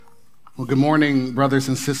Well, good morning, brothers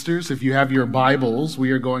and sisters. If you have your Bibles,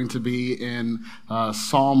 we are going to be in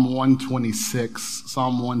Psalm 126.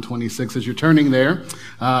 Psalm 126. As you're turning there,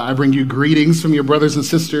 I bring you greetings from your brothers and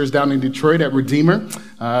sisters down in Detroit at Redeemer.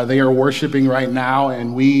 They are worshiping right now,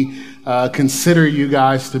 and we consider you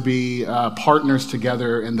guys to be partners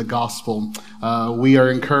together in the gospel. We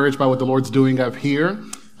are encouraged by what the Lord's doing up here.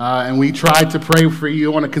 And we try to pray for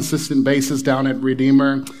you on a consistent basis down at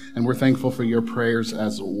Redeemer, and we're thankful for your prayers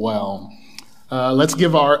as well. Let's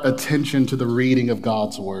give our attention to the reading of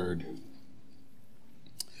God's word.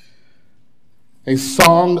 A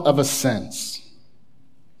song of ascents.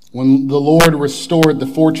 When the Lord restored the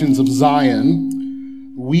fortunes of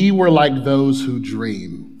Zion, we were like those who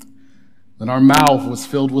dream. Then our mouth was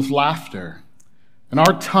filled with laughter, and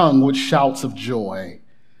our tongue with shouts of joy.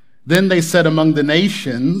 Then they said among the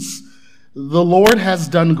nations, the Lord has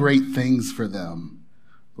done great things for them.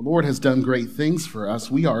 The Lord has done great things for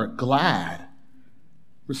us. We are glad.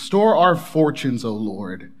 Restore our fortunes, O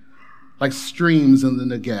Lord, like streams in the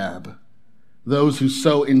Negeb. Those who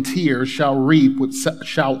sow in tears shall reap with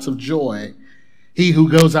shouts of joy. He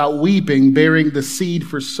who goes out weeping, bearing the seed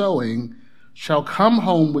for sowing, shall come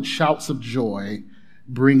home with shouts of joy,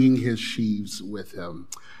 bringing his sheaves with him.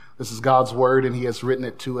 This is God's word, and he has written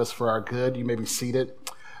it to us for our good. You may be seated.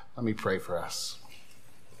 Let me pray for us.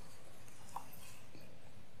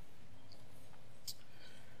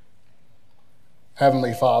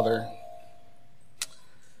 Heavenly Father,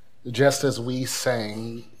 just as we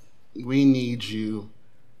sang, we need you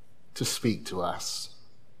to speak to us.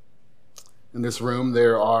 In this room,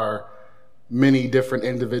 there are many different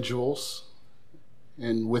individuals,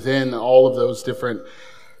 and within all of those different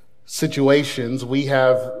situations, we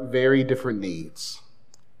have very different needs.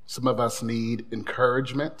 Some of us need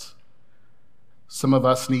encouragement. Some of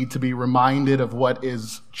us need to be reminded of what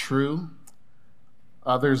is true.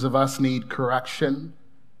 Others of us need correction.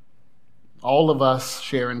 All of us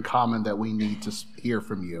share in common that we need to hear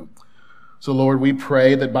from you. So, Lord, we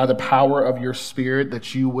pray that by the power of your Spirit,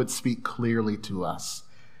 that you would speak clearly to us,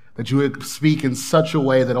 that you would speak in such a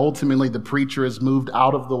way that ultimately the preacher is moved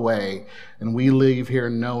out of the way and we leave here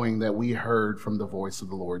knowing that we heard from the voice of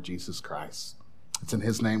the Lord Jesus Christ. It's in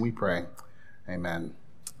his name we pray. Amen.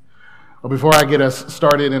 Well, before I get us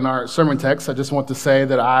started in our sermon text, I just want to say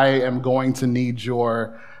that I am going to need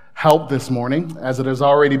your help this morning. As it has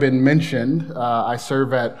already been mentioned, I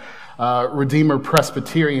serve at Redeemer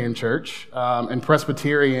Presbyterian Church, and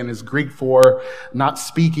Presbyterian is Greek for not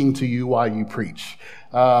speaking to you while you preach.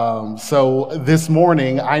 So this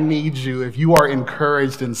morning, I need you, if you are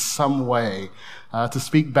encouraged in some way, to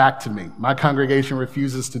speak back to me. My congregation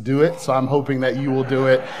refuses to do it, so I'm hoping that you will do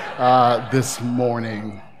it this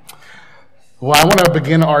morning. Well, I want to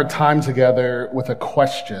begin our time together with a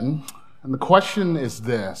question, and the question is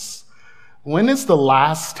this: when is the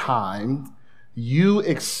last time you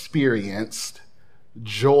experienced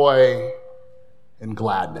joy and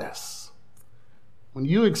gladness? When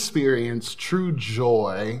you experienced true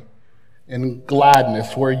joy and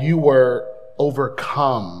gladness, where you were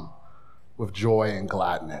overcome with joy and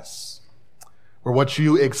gladness, where what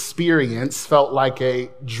you experienced felt like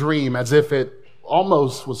a dream, as if it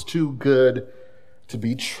almost was too good to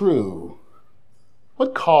be true.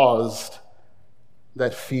 What caused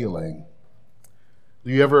that feeling?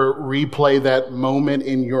 Do you ever replay that moment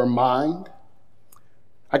in your mind?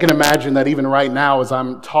 I can imagine that even right now as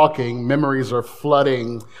I'm talking, memories are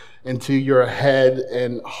flooding into your head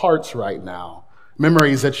and hearts right now.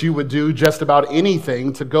 Memories that you would do just about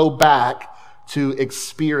anything to go back to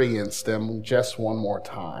experience them just one more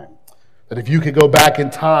time. That if you could go back in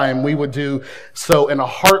time, we would do so in a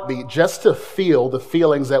heartbeat just to feel the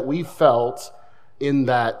feelings that we felt in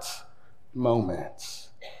that moment.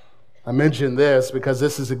 I mention this because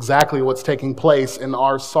this is exactly what's taking place in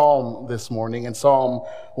our psalm this morning, in Psalm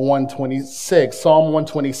 126. Psalm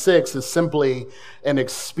 126 is simply an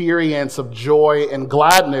experience of joy and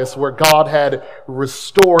gladness where God had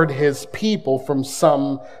restored his people from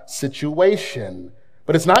some situation.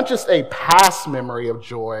 But it's not just a past memory of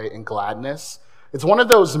joy and gladness. It's one of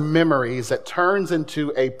those memories that turns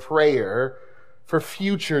into a prayer for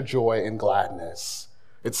future joy and gladness.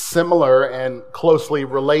 It's similar and closely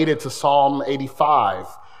related to Psalm 85.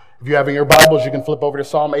 If you have in your Bibles, you can flip over to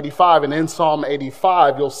Psalm 85. And in Psalm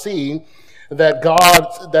 85, you'll see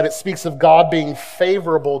that it speaks of God being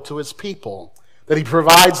favorable to his people, that he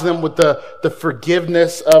provides them with the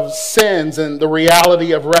forgiveness of sins and the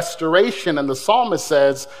reality of restoration. And the psalmist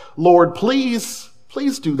says, Lord, please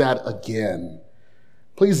do that again.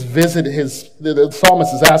 Please visit the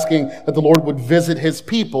psalmist is asking that the Lord would visit his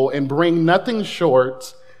people and bring nothing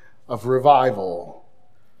short of revival.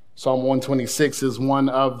 Psalm 126 is one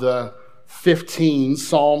of the 15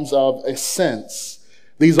 Psalms of Ascents.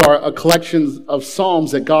 These are a collection of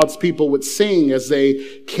psalms that God's people would sing as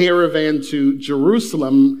they caravan to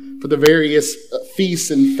Jerusalem for the various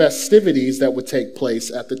feasts and festivities that would take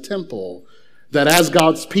place at the temple. That as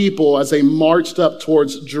God's people, as they marched up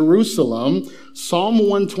towards Jerusalem, Psalm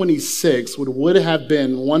 126 would have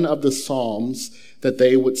been one of the psalms that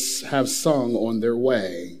they would have sung on their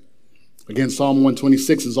way. Again, Psalm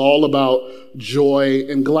 126 is all about joy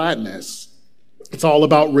and gladness. It's all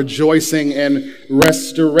about rejoicing and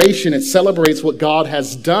restoration. It celebrates what God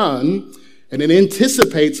has done, and it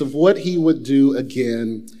anticipates of what he would do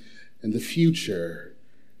again in the future.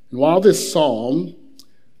 And while this psalm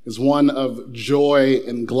is one of joy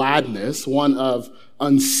and gladness, one of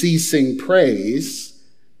unceasing praise,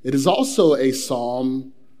 it is also a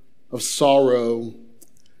psalm of sorrow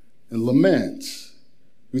and lament.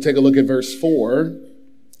 We take a look at verse 4.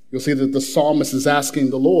 You'll see that the psalmist is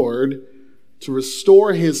asking the Lord to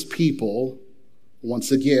restore his people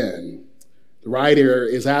once again. The writer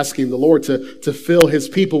is asking the Lord to fill his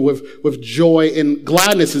people with joy and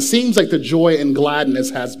gladness. It seems like the joy and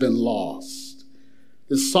gladness has been lost.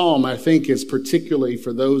 This psalm, I think, is particularly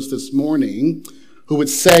for those this morning who would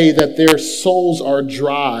say that their souls are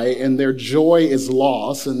dry and their joy is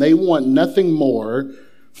lost, and they want nothing more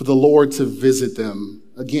for the Lord to visit them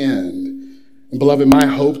again. And beloved, my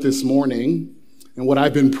hope this morning, and what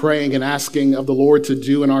I've been praying and asking of the Lord to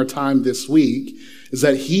do in our time this week, is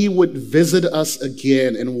that he would visit us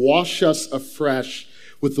again and wash us afresh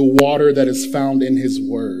with the water that is found in his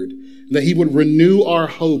word. And that he would renew our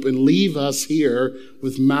hope and leave us here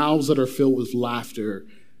with mouths that are filled with laughter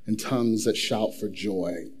and tongues that shout for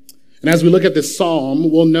joy. And as we look at this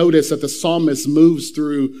psalm, we'll notice that the psalmist moves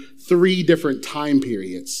through 3 different time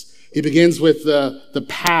periods. He begins with the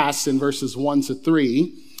past in verses 1 to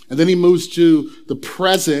 3. And then he moves to the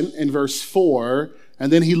present in verse 4,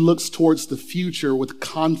 and then he looks towards the future with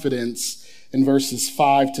confidence in verses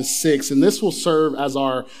 5 to 6. And this will serve as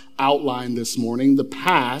our outline this morning: the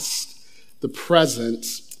past, the present,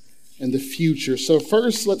 and the future. So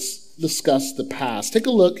first, let's discuss the past. Take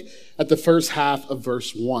a look at the first half of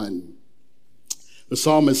verse 1. The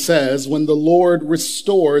psalmist says, "When the Lord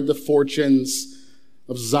restored the fortunes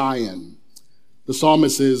of Zion." The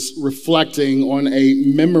psalmist is reflecting on a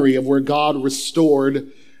memory of where God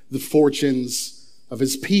restored the fortunes of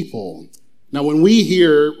his people. Now, when we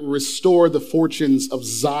hear restore the fortunes of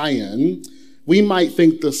Zion, we might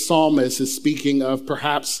think the psalmist is speaking of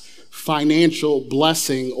perhaps financial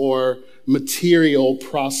blessing or material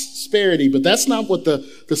prosperity, but that's not what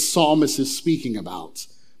the psalmist is speaking about.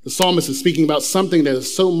 The psalmist is speaking about something that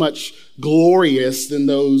is so much glorious than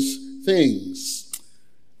those things.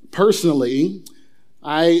 Personally,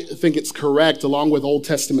 I think it's correct, along with Old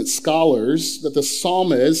Testament scholars, that the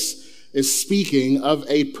psalmist is speaking of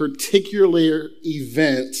a particular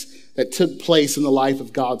event that took place in the life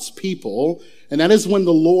of God's people, and that is when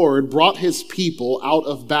the Lord brought his people out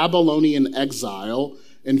of Babylonian exile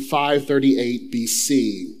in 538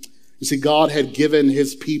 BC. You see, God had given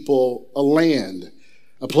his people a land,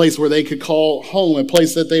 a place where they could call home, a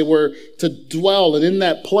place that they were to dwell, and in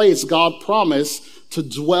that place, God promised to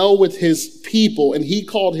dwell with his people, and he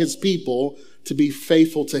called his people to be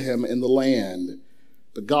faithful to him in the land.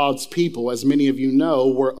 But God's people, as many of you know,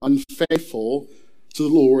 were unfaithful to the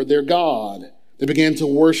Lord their God. They began to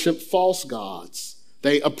worship false gods.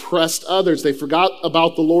 They oppressed others. They forgot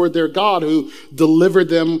about the Lord their God, who delivered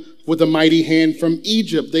them with a mighty hand from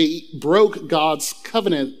Egypt. They broke God's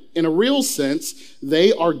covenant. In a real sense,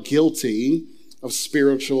 they are guilty of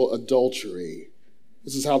spiritual adultery.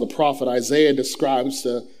 This is how the prophet Isaiah describes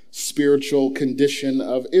the spiritual condition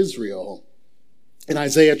of Israel. In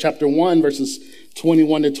Isaiah chapter 1, verses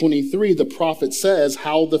 21 to 23, the prophet says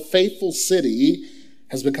how the faithful city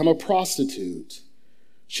has become a prostitute.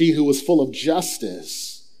 She who was full of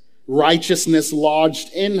justice, righteousness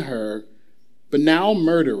lodged in her, but now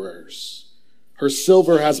murderers. Her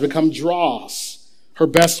silver has become dross, her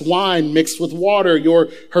best wine mixed with water.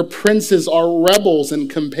 Her princes are rebels and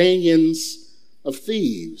companions of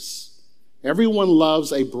thieves. Everyone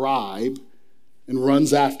loves a bribe and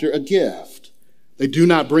runs after a gift. They do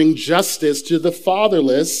not bring justice to the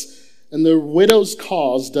fatherless, and the widow's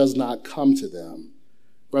cause does not come to them.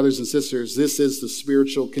 Brothers and sisters, this is the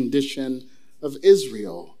spiritual condition of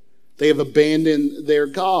Israel. They have abandoned their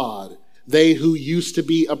God. They who used to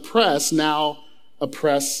be oppressed now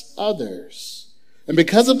oppress others. And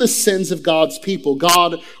because of the sins of God's people,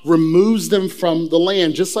 God removes them from the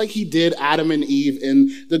land, just like he did Adam and Eve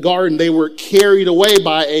in the garden. They were carried away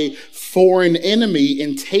by a foreign enemy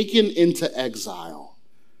and taken into exile.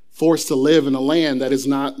 forced to live in a land that is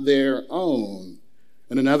not their own.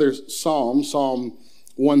 In another psalm, Psalm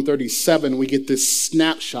 137, we get this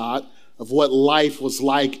snapshot of what life was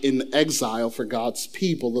like in exile for God's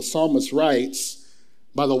people. The psalmist writes,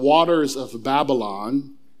 "By the waters of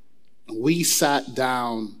Babylon, we sat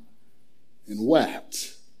down and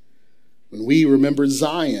wept. When we remembered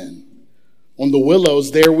Zion, on the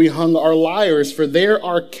willows there we hung our lyres, for there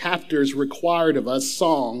our captors required of us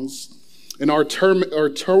songs, and our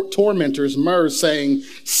tormentors myrrh, saying,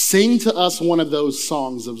 'Sing to us one of those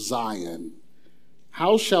songs of Zion.'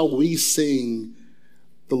 How shall we sing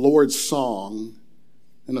the Lord's song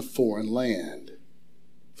in a foreign land?"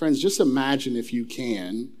 Friends, just imagine, if you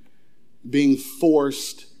can, being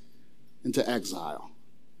forced into exile,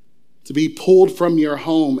 to be pulled from your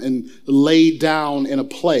home and laid down in a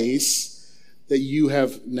place that you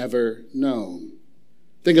have never known.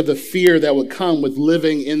 Think of the fear that would come with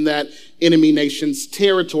living in that enemy nation's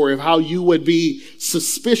territory, of how you would be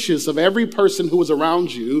suspicious of every person who was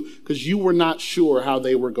around you because you were not sure how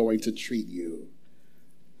they were going to treat you.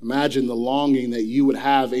 Imagine the longing that you would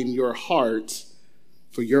have in your heart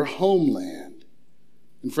for your homeland.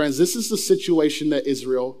 And friends, this is the situation that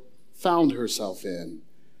Israel found herself in.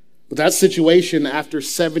 But that situation, after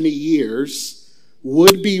 70 years,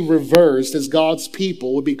 would be reversed as God's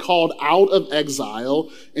people would be called out of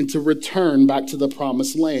exile and to return back to the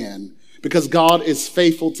promised land. Because God is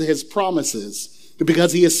faithful to his promises,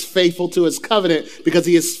 because he is faithful to his covenant, because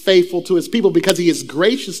he is faithful to his people, because he is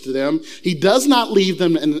gracious to them. He does not leave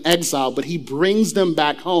them in exile, but he brings them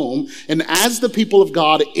back home. And as the people of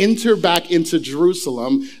God enter back into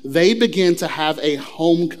Jerusalem, they begin to have a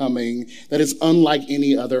homecoming that is unlike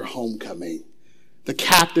any other homecoming. The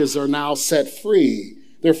captives are now set free.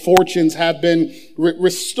 Their fortunes have been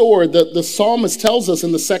restored. The psalmist tells us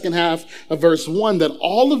in the second half of verse 1 that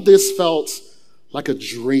all of this felt like a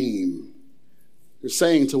dream. They're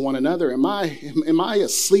saying to one another, am I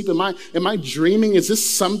asleep? Am I dreaming? Is this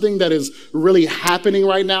something that is really happening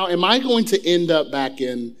right now? Am I going to end up back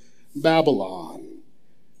in Babylon?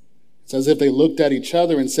 It's as if they looked at each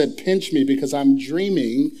other and said, "Pinch me because I'm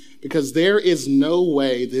dreaming, because there is no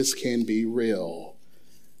way this can be real."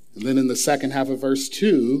 And then in the second half of verse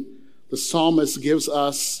 2, the psalmist gives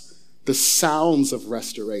us the sounds of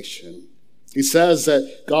restoration. He says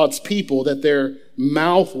that God's people, that their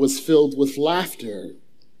mouth was filled with laughter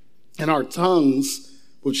and our tongues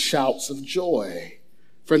with shouts of joy.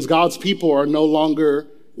 Friends, God's people are no longer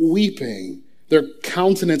weeping. Their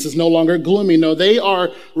countenance is no longer gloomy. No, they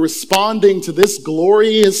are responding to this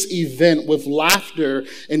glorious event with laughter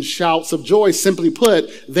and shouts of joy. Simply put,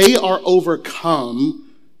 they are overcome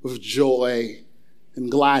with joy and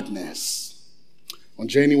gladness. On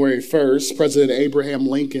January 1st, President Abraham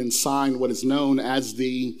Lincoln signed what is known as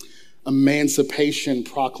the Emancipation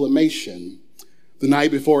Proclamation. The night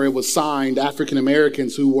before it was signed, African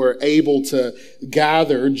Americans who were able to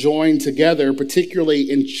gather joined together, particularly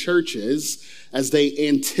in churches, as they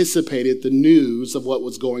anticipated the news of what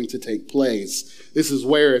was going to take place. This is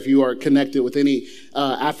where, if you are connected with any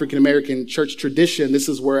African American church tradition, this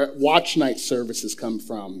is where watch night services come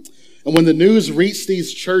from. And when the news reached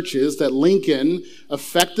these churches that Lincoln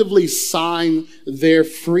effectively signed their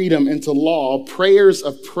freedom into law, prayers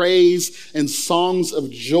of praise and songs of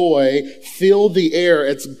joy filled the air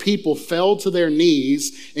as people fell to their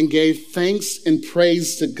knees and gave thanks and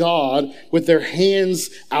praise to God with their hands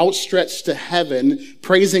outstretched to heaven,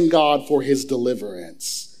 praising God for his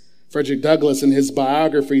deliverance. Frederick Douglass, in his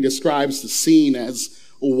biography, describes the scene as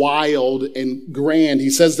wild and grand.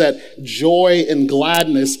 He says that joy and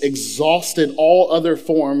gladness exhausted all other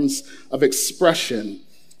forms of expression,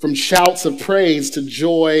 from shouts of praise to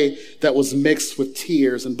joy that was mixed with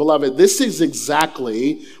tears. And beloved, this is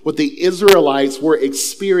exactly what the Israelites were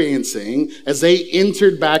experiencing as they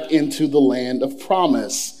entered back into the land of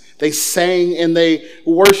promise. They sang and they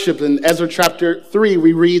worshiped. In Ezra chapter 3,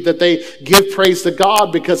 we read that they give praise to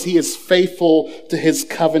God because he is faithful to his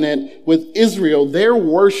covenant with Israel. Their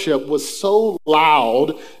worship was so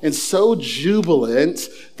loud and so jubilant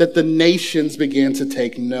that the nations began to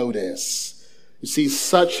take notice. You see,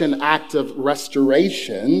 such an act of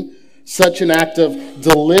restoration, such an act of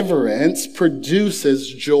deliverance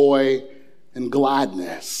produces joy and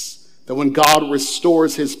gladness. That when God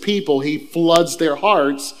restores his people, he floods their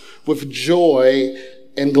hearts with joy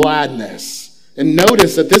and gladness. And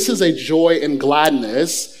notice that this is a joy and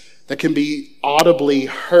gladness that can be audibly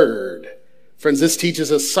heard. Friends, this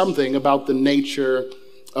teaches us something about the nature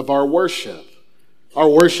of our worship. Our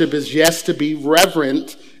worship is, yes, to be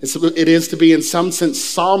reverent. It is to be in some sense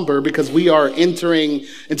somber because we are entering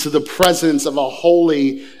into the presence of a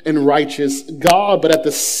holy and righteous God. But at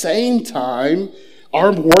the same time,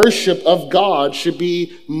 our worship of God should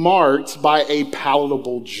be marked by a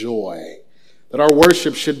palatable joy. That our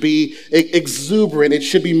worship should be exuberant. It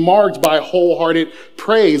should be marked by wholehearted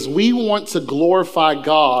praise. We want to glorify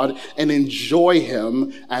God and enjoy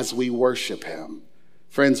him as we worship him.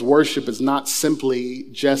 Friends, worship is not simply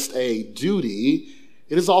just a duty.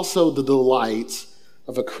 It is also the delight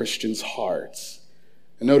of a Christian's heart.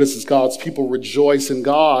 And notice as God's people rejoice in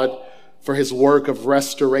God for his work of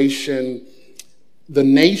restoration, the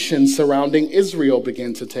nations surrounding Israel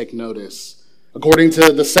begin to take notice. According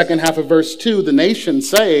to the second half of verse 2, the nations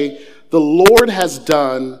say, the Lord has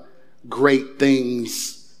done great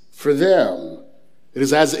things for them. It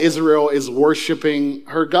is as Israel is worshiping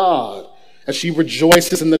her God, as she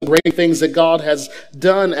rejoices in the great things that God has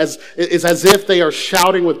done, it's as if they are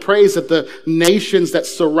shouting with praise that the nations that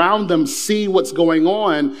surround them see what's going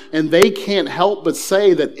on, and they can't help but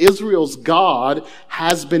say that Israel's God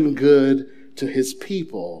has been good to his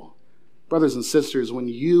people. Brothers and sisters, when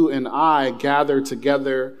you and I gather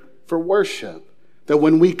together for worship, that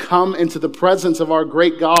when we come into the presence of our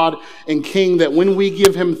great God and King, that when we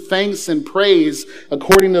give him thanks and praise,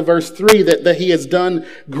 according to verse 3, that he has done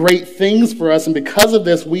great things for us, and because of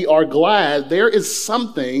this we are glad, there is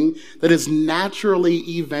something that is naturally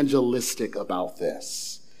evangelistic about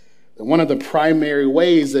this. And one of the primary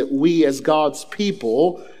ways that we as God's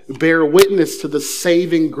people bear witness to the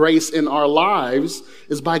saving grace in our lives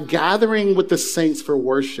is by gathering with the saints for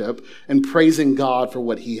worship and praising God for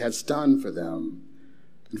what he has done for them.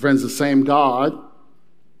 And friends, the same God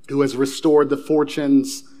who has restored the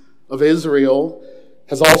fortunes of Israel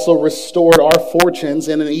has also restored our fortunes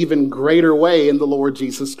in an even greater way in the Lord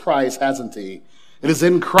Jesus Christ, hasn't he? It is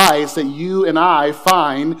in Christ that you and I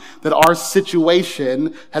find that our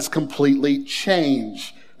situation has completely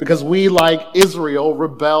changed because we, like Israel,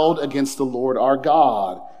 rebelled against the Lord our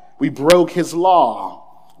God. We broke his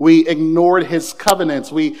law. We ignored his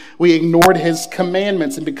covenants. We ignored his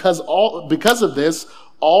commandments. And because of this,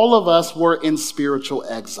 all of us were in spiritual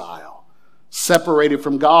exile, separated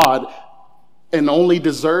from God and only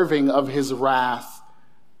deserving of his wrath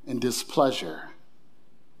and displeasure.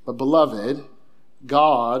 But beloved,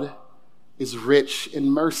 God is rich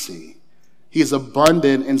in mercy. He is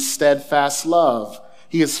abundant in steadfast love.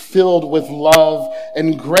 He is filled with love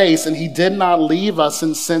and grace, and he did not leave us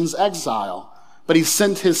in sin's exile. But he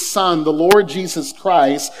sent his son, the Lord Jesus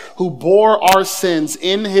Christ, who bore our sins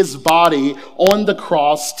in his body on the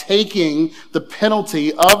cross, taking the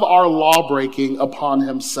penalty of our lawbreaking upon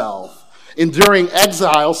himself, enduring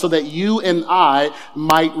exile so that you and I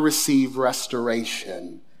might receive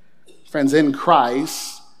restoration. Friends, in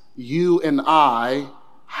Christ, you and I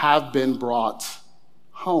have been brought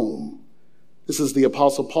home. This is the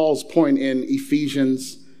Apostle Paul's point in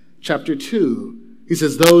Ephesians chapter 2. He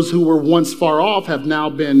says, those who were once far off have now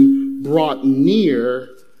been brought near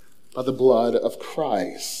by the blood of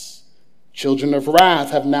Christ. Children of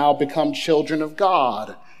wrath have now become children of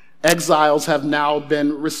God. Exiles have now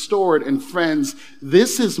been restored. And friends,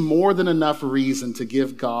 this is more than enough reason to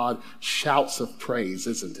give God shouts of praise,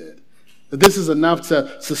 isn't it? That this is enough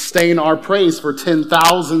to sustain our praise for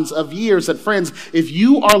 10,000s of years. That friends, if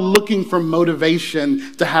you are looking for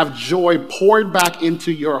motivation to have joy poured back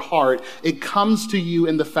into your heart, it comes to you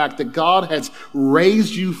in the fact that God has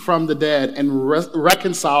raised you from the dead and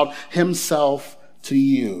reconciled himself to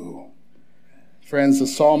you. Friends, the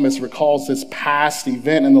psalmist recalls this past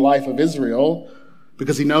event in the life of Israel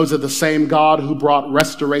because he knows that the same God who brought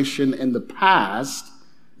restoration in the past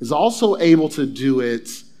is also able to do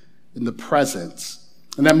it in the present.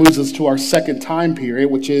 And that moves us to our second time period,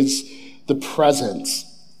 which is the present.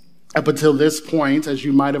 Up until this point, as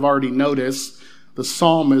you might have already noticed, the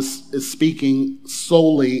psalmist is speaking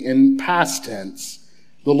solely in past tense.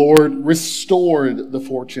 The Lord restored the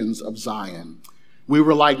fortunes of Zion. We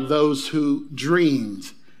were like those who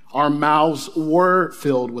dreamed. Our mouths were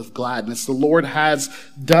filled with gladness. The Lord has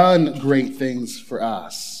done great things for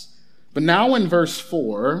us. But now in verse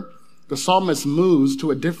 4, the psalmist moves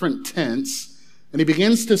to a different tense, and he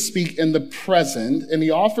begins to speak in the present, and he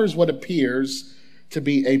offers what appears to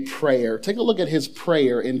be a prayer. Take a look at his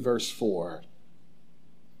prayer in verse 4.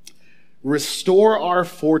 Restore our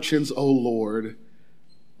fortunes, O Lord,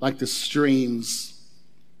 like the streams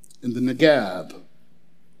in the Negeb.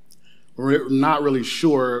 We're not really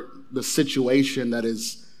sure the situation that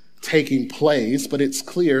is taking place, but it's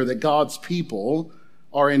clear that God's people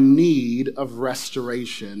are in need of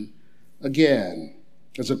restoration again.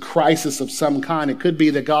 There's a crisis of some kind. It could be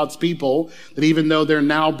that God's people, that even though they're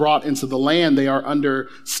now brought into the land, they are under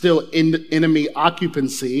still enemy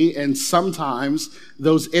occupancy, and sometimes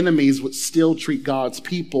those enemies would still treat God's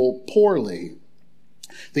people poorly.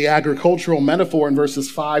 The agricultural metaphor in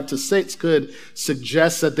verses 5 to 6 could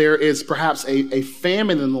suggest that there is perhaps a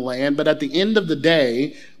famine in the land, but at the end of the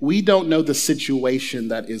day, we don't know the situation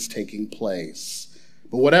that is taking place.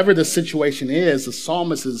 But whatever the situation is, the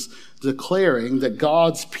psalmist is declaring that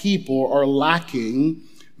God's people are lacking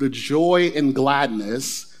the joy and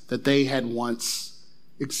gladness that they had once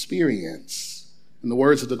experienced. In the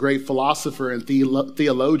words of the great philosopher and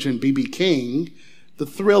theologian B.B. King, the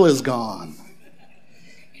thrill is gone.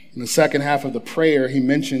 In the second half of the prayer, he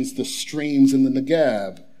mentions the streams in the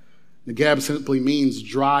Negeb. Negeb simply means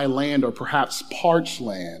dry land or perhaps parched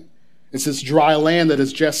land. It's this dry land that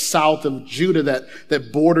is just south of Judah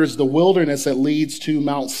that borders the wilderness that leads to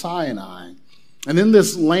Mount Sinai. And in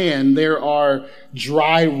this land, there are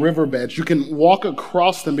dry riverbeds. You can walk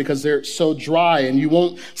across them because they're so dry, and you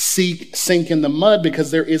won't sink in the mud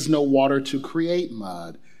because there is no water to create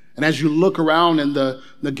mud. And as you look around in the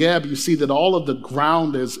Negeb, you see that all of the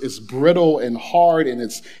ground is brittle and hard, and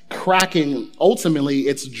it's cracking. Ultimately,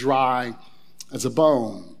 it's dry as a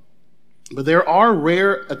bone. But there are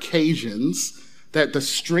rare occasions that the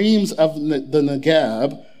streams of the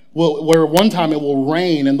Negeb where one time it will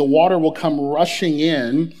rain and the water will come rushing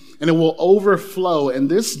in and it will overflow. And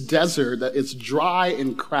this desert that is dry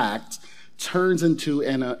and cracked turns into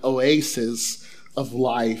an oasis of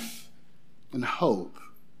life and hope.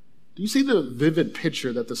 Do you see the vivid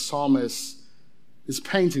picture that the psalmist is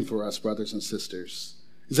painting for us, brothers and sisters?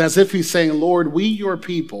 It's as if he's saying, Lord, we, your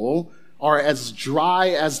people, are as dry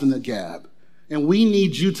as the Negeb, and we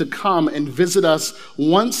need you to come and visit us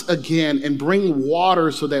once again and bring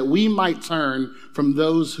water so that we might turn from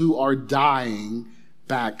those who are dying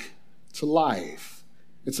back to life.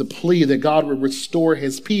 It's a plea that God would restore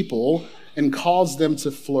his people and cause them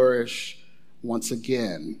to flourish once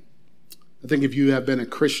again. I think if you have been a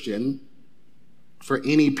Christian for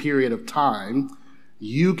any period of time,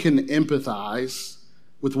 you can empathize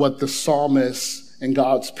with what the psalmist and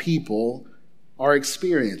God's people are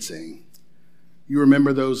experiencing. You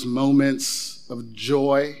remember those moments of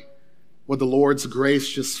joy where the Lord's grace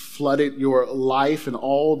just flooded your life and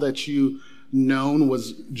all that you known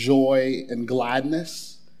was joy and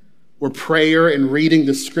gladness, where prayer and reading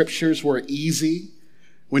the scriptures were easy,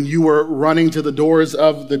 when you were running to the doors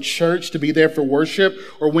of the church to be there for worship,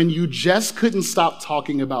 or when you just couldn't stop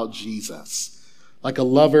talking about Jesus, like a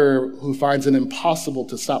lover who finds it impossible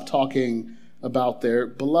to stop talking about their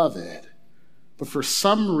beloved. But for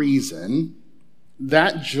some reason,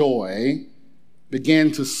 that joy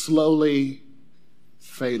began to slowly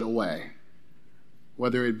fade away.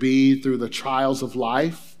 Whether it be through the trials of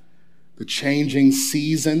life, the changing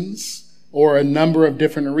seasons, or a number of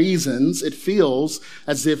different reasons, it feels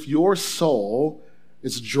as if your soul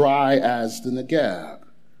is dry as the Negeb,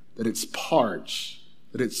 that it's parched,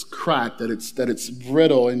 that it's cracked, that it's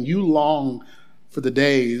brittle, and you long for the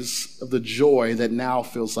days of the joy that now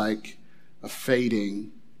feels like a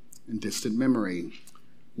fading and distant memory.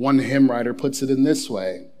 One hymn writer puts it in this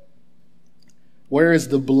way: where is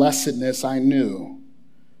the blessedness I knew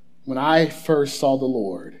when I first saw the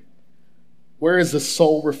Lord? Where is the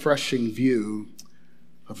soul-refreshing view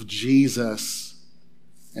of Jesus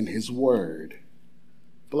and his word?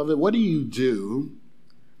 Beloved, what do you do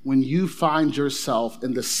when you find yourself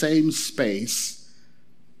in the same space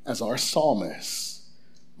as our psalmist?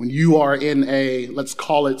 When you are in a, let's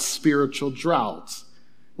call it, spiritual drought,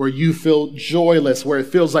 where you feel joyless, where it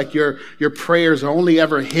feels like your prayers are only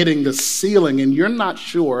ever hitting the ceiling and you're not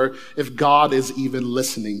sure if God is even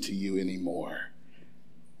listening to you anymore.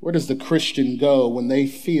 Where does the Christian go when they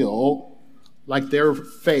feel like their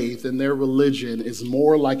faith and their religion is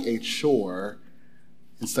more like a chore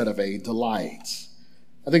instead of a delight?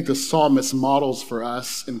 I think the psalmist models for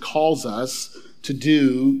us and calls us to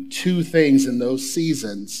do two things in those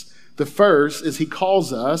seasons. The first is he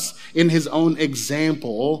calls us in his own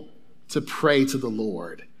example to pray to the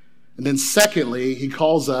Lord. And then secondly, he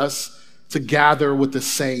calls us to gather with the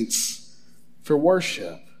saints for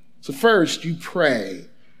worship. So first, you pray.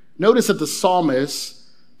 Notice that the psalmist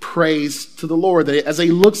prays to the Lord, that as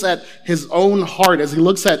he looks at his own heart, as he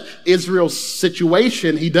looks at Israel's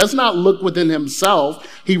situation, he does not look within himself.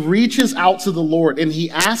 He reaches out to the Lord and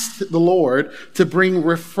he asks the Lord to bring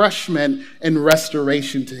refreshment and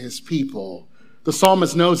restoration to his people. The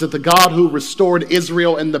psalmist knows that the God who restored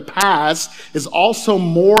Israel in the past is also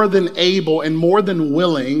more than able and more than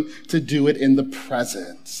willing to do it in the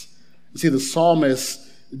present. You see, the psalmist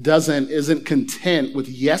isn't content with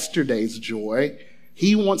yesterday's joy.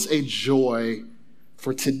 He wants a joy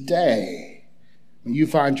for today. When you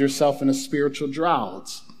find yourself in a spiritual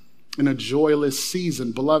drought, in a joyless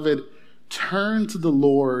season, beloved, turn to the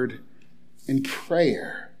Lord in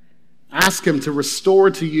prayer. Ask him to restore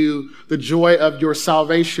to you the joy of your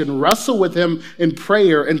salvation. Wrestle with him in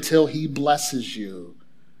prayer until he blesses you.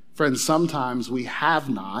 Friends, sometimes we have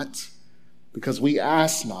not because we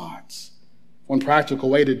ask not. One practical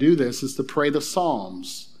way to do this is to pray the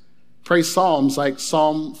Psalms. Pray Psalms like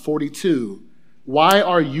Psalm 42. Why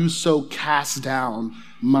are you so cast down,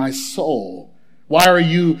 my soul? Why are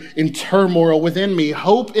you in turmoil within me?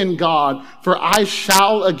 Hope in God, for I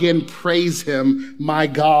shall again praise him, my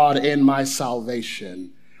God and my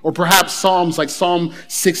salvation. Or perhaps Psalms like Psalm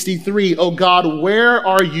 63. Oh God, where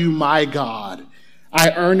are you, my God?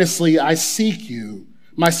 I seek you.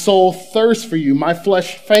 My soul thirsts for you. My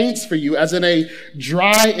flesh faints for you, as in a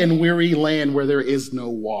dry and weary land where there is no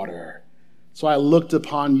water. So I looked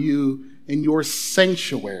upon you in your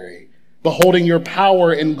sanctuary, beholding your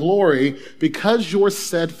power and glory, because your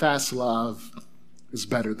steadfast love is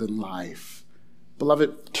better than life.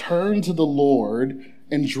 Beloved, turn to the Lord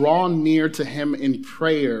and draw near to him in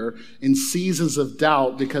prayer in seasons of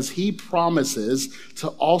doubt, because he promises to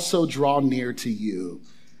also draw near to you.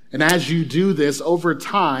 And as you do this, over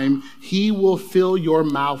time, he will fill your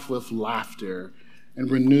mouth with laughter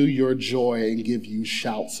and renew your joy and give you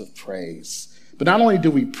shouts of praise. But not only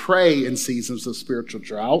do we pray in seasons of spiritual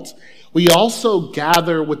drought, we also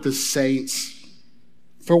gather with the saints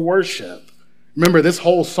for worship. Remember, this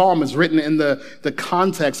whole psalm is written in the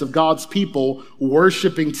context of God's people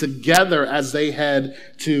worshiping together as they head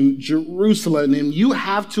to Jerusalem. And you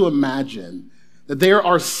have to imagine that there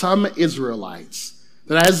are some Israelites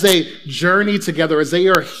that as they journey together, as they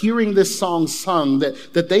are hearing this song sung,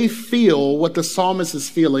 that they feel what the psalmist is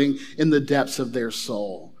feeling in the depths of their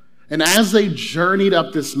soul. And as they journeyed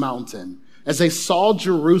up this mountain, as they saw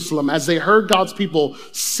Jerusalem, as they heard God's people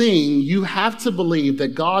sing, you have to believe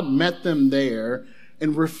that God met them there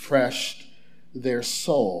and refreshed their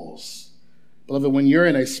souls. Beloved, when you're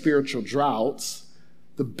in a spiritual drought,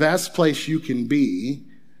 the best place you can be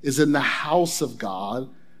is in the house of God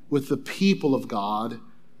with the people of God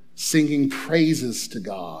singing praises to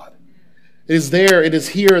God. It is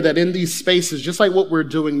here that in these spaces, just like what we're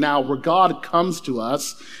doing now, where God comes to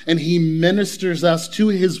us and he ministers us to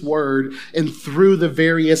his word and through the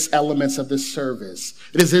various elements of this service.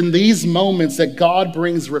 It is in these moments that God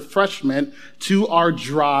brings refreshment to our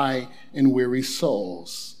dry and weary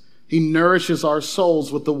souls. He nourishes our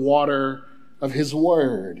souls with the water of his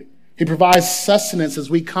word. He provides sustenance as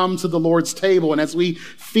we come to the Lord's table and as we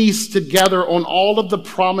feast together on all of the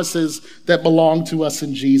promises that belong to us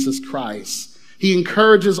in Jesus Christ. He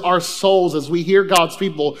encourages our souls as we hear God's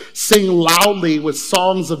people sing loudly with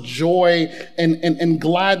songs of joy and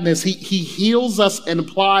gladness. He heals us and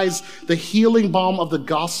applies the healing balm of the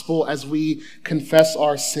gospel as we confess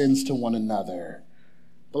our sins to one another.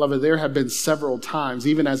 Beloved, there have been several times,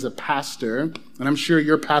 even as a pastor, and I'm sure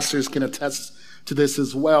your pastors can attest to this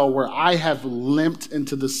as well, where I have limped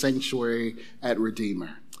into the sanctuary at Redeemer,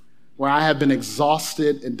 where I have been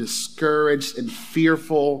exhausted and discouraged and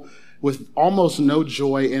fearful with almost no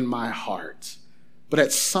joy in my heart. But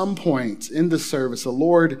at some point in the service, the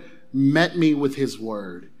Lord met me with his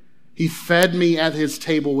word. He fed me at his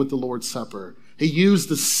table with the Lord's Supper. He used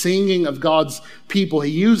the singing of God's people. He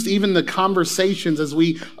used even the conversations as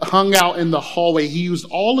we hung out in the hallway. He used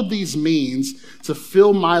all of these means to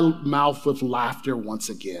fill my mouth with laughter once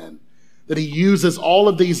again. That he uses all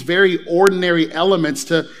of these very ordinary elements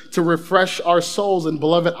to refresh our souls. And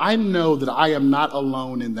beloved, I know that I am not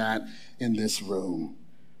alone in that in this room.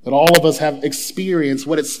 That all of us have experienced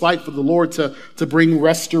what it's like for the Lord to bring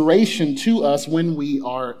restoration to us when we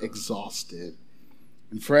are exhausted.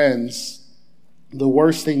 And friends, the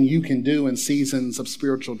worst thing you can do in seasons of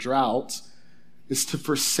spiritual drought is to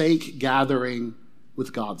forsake gathering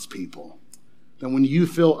with God's people. That when you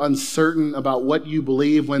feel uncertain about what you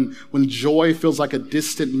believe, when joy feels like a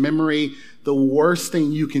distant memory, the worst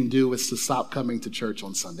thing you can do is to stop coming to church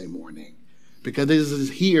on Sunday morning. Because it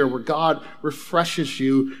is here where God refreshes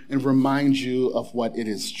you and reminds you of what it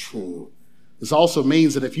is true. This also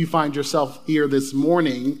means that if you find yourself here this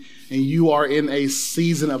morning and you are in a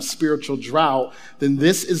season of spiritual drought, then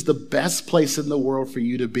this is the best place in the world for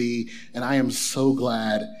you to be. And I am so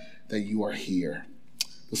glad that you are here.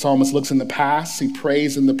 The psalmist looks in the past, he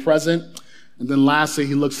prays in the present, and then lastly,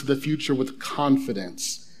 he looks to the future with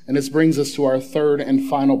confidence. And this brings us to our third and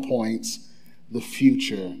final point, the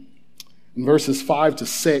future. In verses 5 to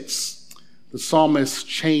 6, the psalmist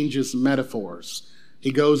changes metaphors.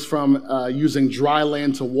 He goes from using dry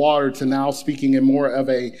land to water to now speaking in more of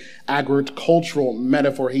a agricultural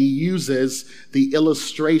metaphor. He uses the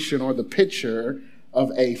illustration or the picture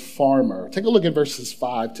of a farmer. Take a look at verses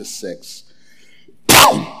 5 to 6.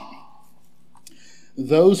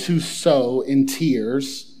 Those who sow in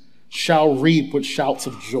tears shall reap with shouts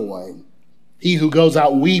of joy. He who goes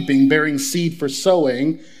out weeping, bearing seed for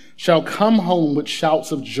sowing, shall come home with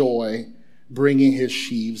shouts of joy, bringing his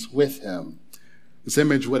sheaves with him. This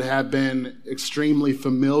image would have been extremely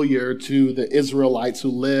familiar to the Israelites who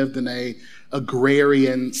lived in an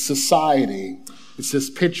agrarian society. It's this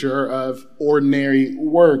picture of ordinary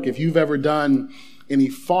work. If you've ever done any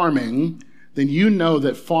farming, then you know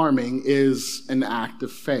that farming is an act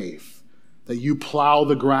of faith, that you plow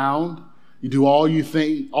the ground, you do all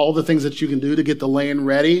the things that you can do to get the land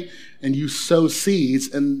ready, and you sow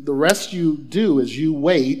seeds, and the rest you do is you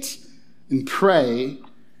wait and pray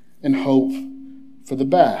and hope for the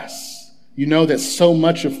best. You know that so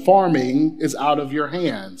much of farming is out of your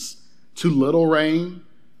hands. Too little rain,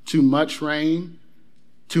 too much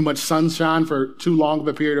sunshine for too long of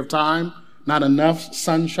a period of time, not enough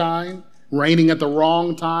sunshine, raining at the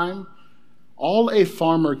wrong time. All a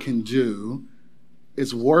farmer can do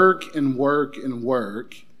is work and work and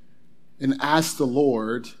work and ask the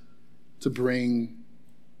Lord to bring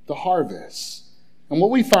the harvest. And what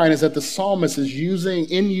we find is that the psalmist is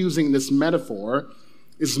using this metaphor,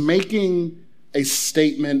 is making a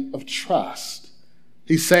statement of trust.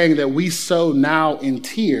 He's saying that we sow now in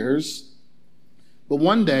tears, but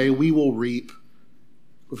one day we will reap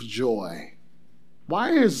with joy.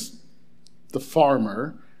 Why is the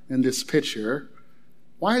farmer in this picture,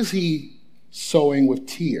 why is he sowing with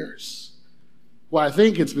tears? Well, I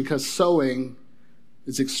think it's because sowing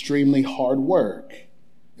is extremely hard work.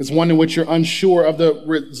 It's one in which you're unsure of the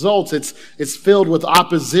results. It's filled with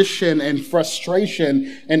opposition and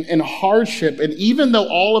frustration and hardship. And even though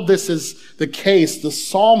all of this is the case, the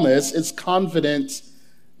psalmist is confident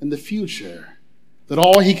in the future, that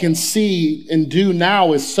all he can see and do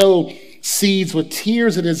now is sow seeds with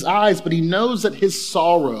tears in his eyes, but he knows that his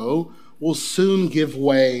sorrow will soon give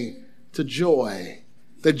way to joy,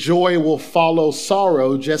 that joy will follow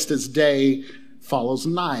sorrow just as day follows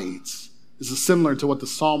night. This is similar to what the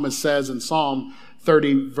psalmist says in Psalm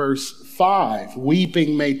 30, verse 5.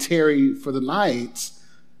 Weeping may tarry for the night,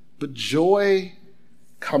 but joy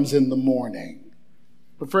comes in the morning.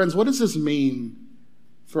 But friends, what does this mean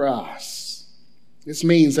for us? This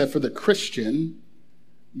means that for the Christian,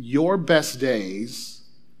 your best days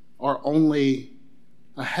are only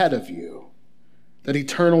ahead of you, that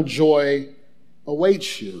eternal joy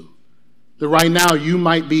awaits you. That right now you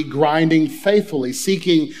might be grinding faithfully,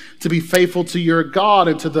 seeking to be faithful to your God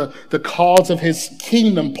and to the cause of his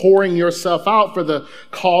kingdom, pouring yourself out for the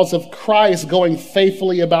cause of Christ, going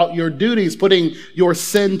faithfully about your duties, putting your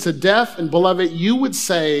sin to death. And beloved, you would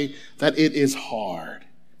say that it is hard.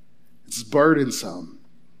 It's burdensome.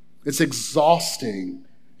 It's exhausting.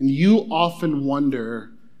 And you often wonder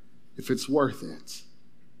if it's worth it.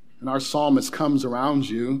 And our psalmist comes around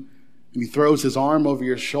you and he throws his arm over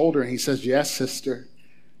your shoulder and he says, yes, sister.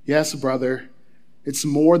 Yes, brother. It's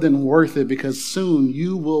more than worth it because soon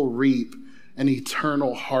you will reap an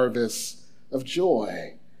eternal harvest of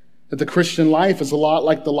joy. That the Christian life is a lot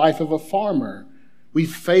like the life of a farmer. We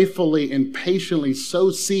faithfully and patiently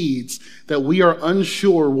sow seeds that we are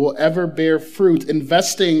unsure will ever bear fruit,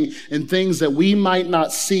 investing in things that we might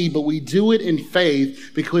not see, but we do it in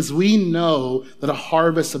faith because we know that a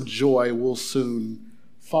harvest of joy will soon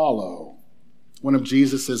follow. One of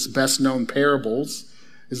Jesus's best-known parables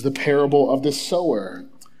is the parable of the sower.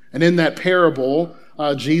 And in that parable,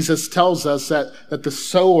 Jesus tells us that the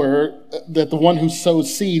sower, that the one who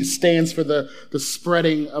sows seed stands for the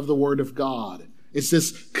spreading of the word of God. It's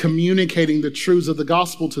this communicating the truths of the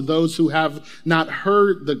gospel to those who have not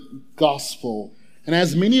heard the gospel. And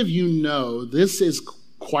as many of you know, this is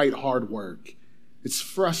quite hard work. It's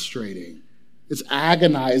frustrating. It's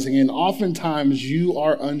agonizing. And oftentimes you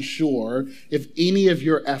are unsure if any of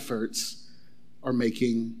your efforts are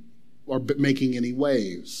making any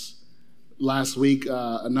waves. Last week,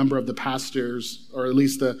 a number of the pastors, or at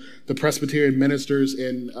least the Presbyterian ministers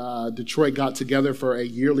in Detroit, got together for a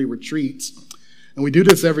yearly retreat. And we do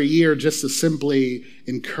this every year just to simply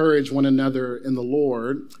encourage one another in the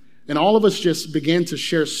Lord. And all of us just began to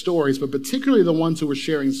share stories, but particularly the ones who were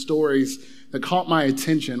sharing stories that caught my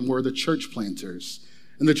attention were the church planters.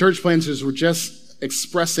 And the church planters were just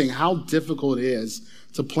expressing how difficult it is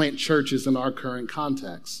to plant churches in our current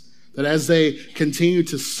context. That as they continue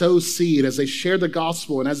to sow seed, as they share the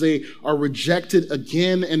gospel, and as they are rejected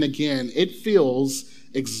again and again, it feels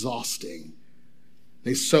exhausting.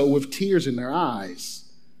 They sow with tears in their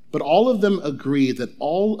eyes. But all of them agree that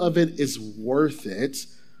all of it is worth it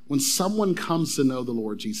when someone comes to know the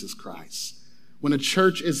Lord Jesus Christ. When a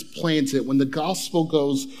church is planted, when the gospel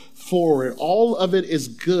goes forward, all of it is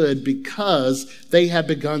good because they have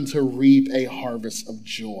begun to reap a harvest of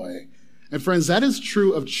joy. And friends, that is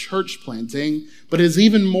true of church planting, but it is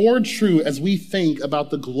even more true as we think about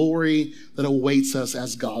the glory that awaits us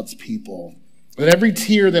as God's people. That every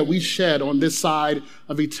tear that we shed on this side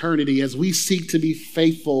of eternity as we seek to be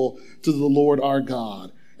faithful to the Lord our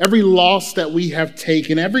God, every loss that we have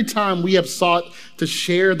taken, every time we have sought to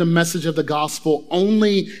share the message of the gospel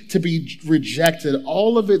only to be rejected,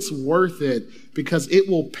 all of it's worth it because it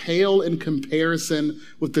will pale in comparison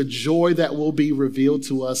with the joy that will be revealed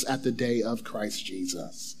to us at the day of Christ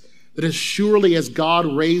Jesus. That as surely as God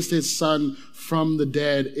raised his son from the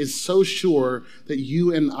dead is so sure that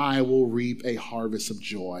you and I will reap a harvest of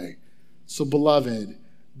joy. So beloved,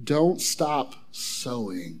 don't stop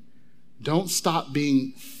sowing. Don't stop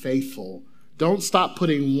being faithful. Don't stop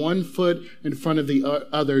putting one foot in front of the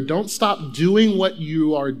other. Don't stop doing what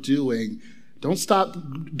you are doing.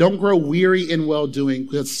 Don't grow weary in well-doing,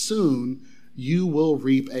 because soon you will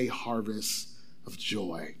reap a harvest of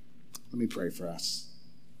joy. Let me pray for us.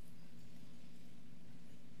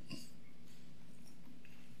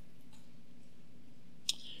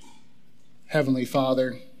 Heavenly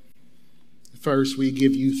Father, first we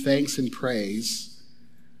give you thanks and praise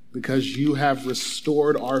because you have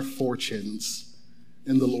restored our fortunes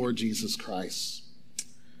in the Lord Jesus Christ.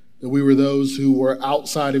 That we were those who were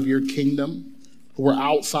outside of your kingdom, who were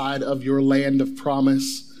outside of your land of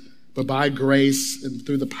promise, but by grace and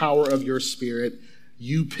through the power of your Spirit,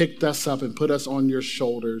 you picked us up and put us on your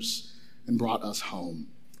shoulders and brought us home.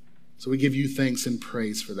 So we give you thanks and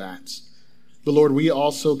praise for that. But Lord, we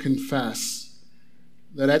also confess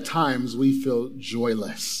that at times we feel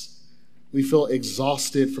joyless. We feel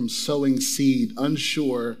exhausted from sowing seed,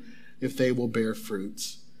 unsure if they will bear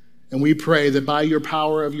fruit. And we pray that by your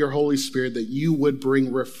power of your Holy Spirit, that you would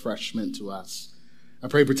bring refreshment to us. I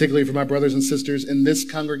pray particularly for my brothers and sisters in this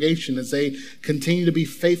congregation as they continue to be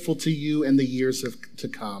faithful to you in the years to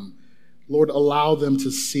come. Lord, allow them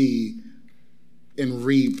to see and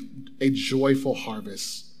reap a joyful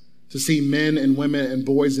harvest, to see men and women and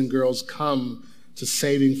boys and girls come to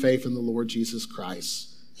saving faith in the Lord Jesus Christ.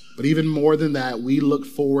 But even more than that, we look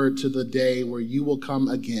forward to the day where you will come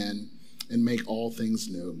again and make all things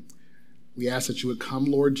new. We ask that you would come,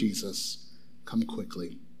 Lord Jesus, come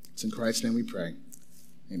quickly. It's in Christ's name we pray.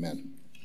 Amen.